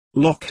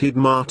Lockheed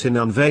Martin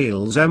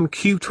unveils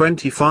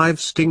MQ-25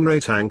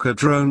 Stingray tanker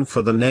drone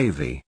for the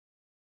Navy.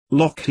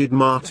 Lockheed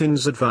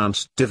Martin's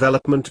Advanced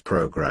Development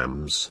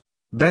Programs,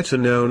 better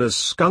known as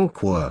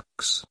Skunk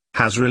Works,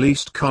 has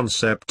released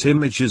concept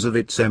images of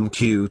its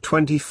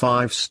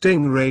MQ-25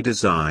 Stingray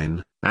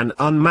design, an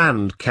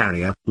unmanned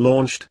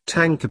carrier-launched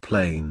tanker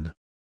plane.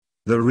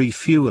 The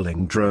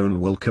refueling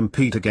drone will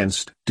compete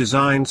against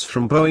designs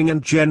from Boeing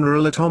and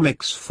General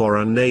Atomics for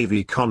a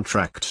Navy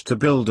contract to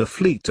build a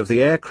fleet of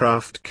the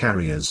aircraft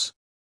carriers.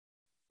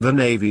 The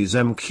Navy's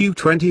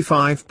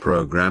MQ-25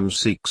 program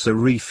seeks a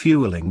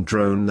refueling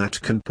drone that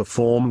can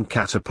perform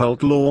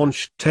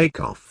catapult-launched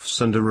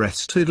takeoffs and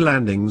arrested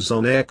landings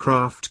on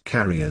aircraft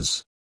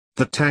carriers.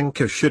 The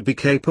tanker should be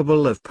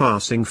capable of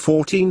passing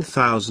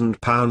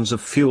 14,000 pounds of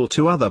fuel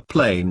to other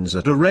planes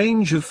at a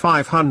range of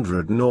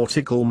 500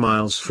 nautical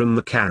miles from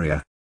the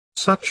carrier.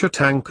 Such a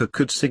tanker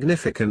could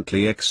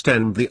significantly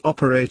extend the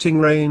operating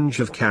range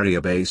of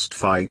carrier-based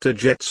fighter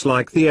jets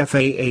like the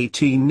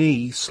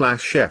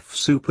F-A-18E/F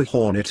Super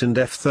Hornet and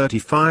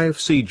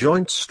F-35C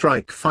Joint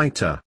Strike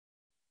Fighter.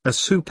 A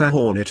Super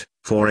Hornet,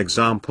 for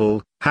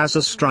example, has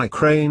a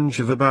strike range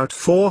of about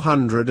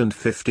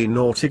 450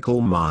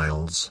 nautical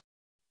miles.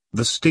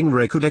 The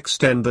Stingray could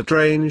extend that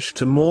range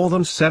to more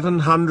than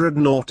 700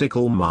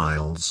 nautical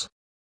miles.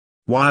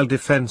 While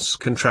defense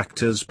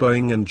contractors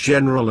Boeing and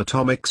General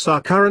Atomics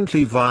are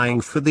currently vying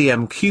for the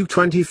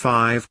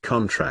MQ-25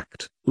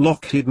 contract,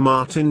 Lockheed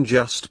Martin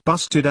just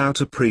busted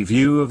out a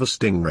preview of a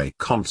Stingray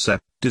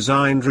concept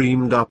design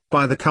dreamed up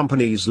by the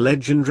company's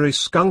legendary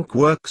Skunk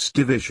Works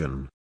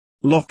division.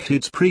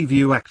 Lockheed's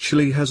preview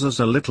actually has us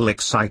a little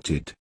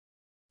excited.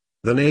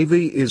 The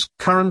Navy is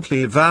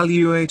currently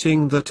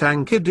evaluating the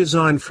tanker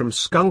design from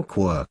Skunk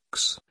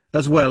Works,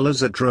 as well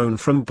as a drone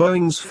from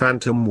Boeing's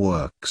Phantom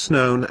Works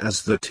known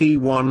as the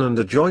T-1 and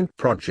a joint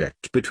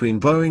project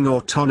between Boeing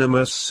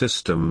Autonomous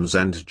Systems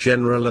and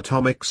General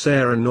Atomics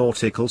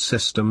Aeronautical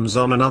Systems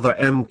on another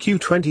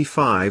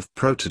MQ-25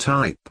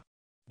 prototype.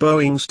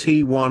 Boeing's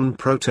T-1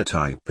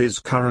 prototype is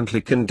currently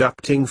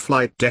conducting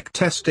flight deck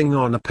testing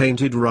on a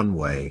painted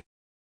runway.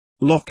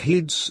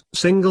 Lockheed's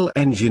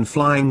single-engine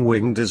flying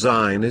wing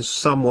design is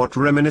somewhat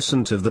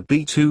reminiscent of the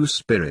B-2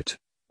 Spirit,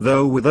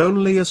 though with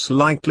only a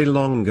slightly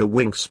longer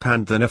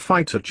wingspan than a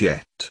fighter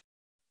jet.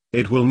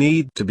 It will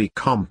need to be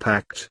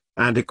compact,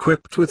 and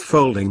equipped with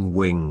folding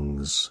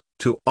wings,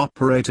 to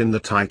operate in the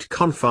tight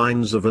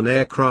confines of an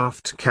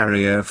aircraft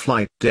carrier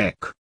flight deck.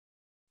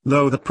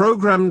 Though the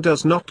program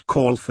does not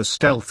call for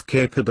stealth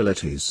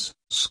capabilities,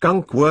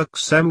 Skunk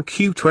Works'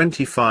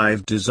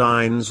 MQ-25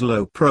 design's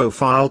low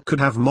profile could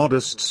have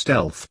modest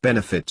stealth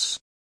benefits.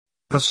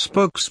 A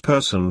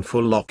spokesperson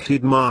for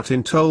Lockheed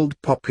Martin told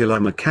Popular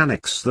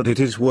Mechanics that it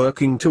is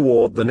working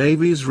toward the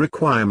Navy's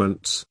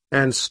requirements,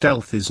 and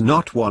stealth is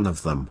not one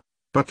of them,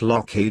 but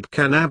Lockheed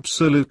can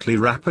absolutely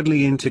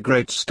rapidly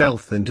integrate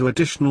stealth into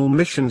additional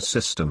mission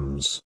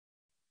systems.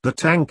 The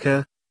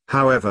tanker,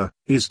 however,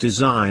 is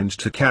designed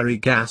to carry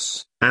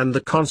gas, and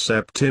the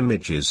concept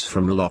images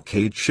from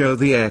Lockheed show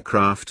the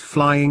aircraft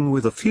flying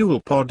with a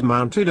fuel pod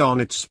mounted on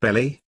its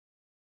belly.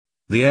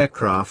 The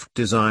aircraft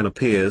design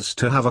appears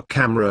to have a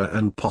camera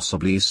and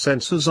possibly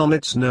sensors on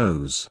its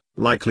nose,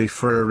 likely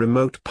for a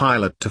remote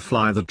pilot to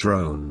fly the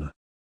drone.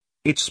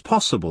 It's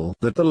possible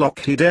that the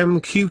Lockheed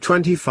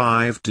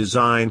MQ-25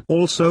 design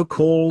also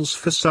calls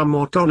for some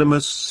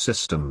autonomous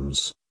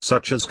systems,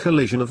 such as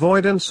collision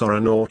avoidance or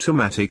an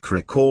automatic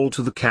recall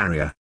to the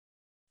carrier.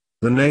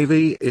 The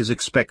Navy is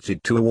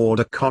expected to award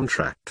a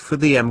contract for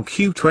the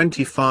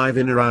MQ-25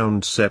 in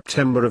around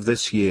September of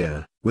this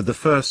year, with the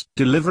first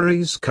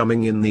deliveries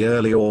coming in the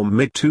early or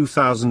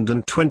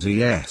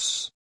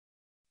mid-2020s.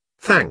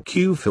 Thank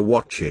you for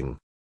watching.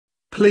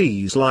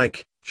 Please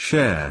like,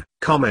 share,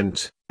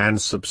 comment,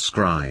 and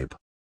subscribe.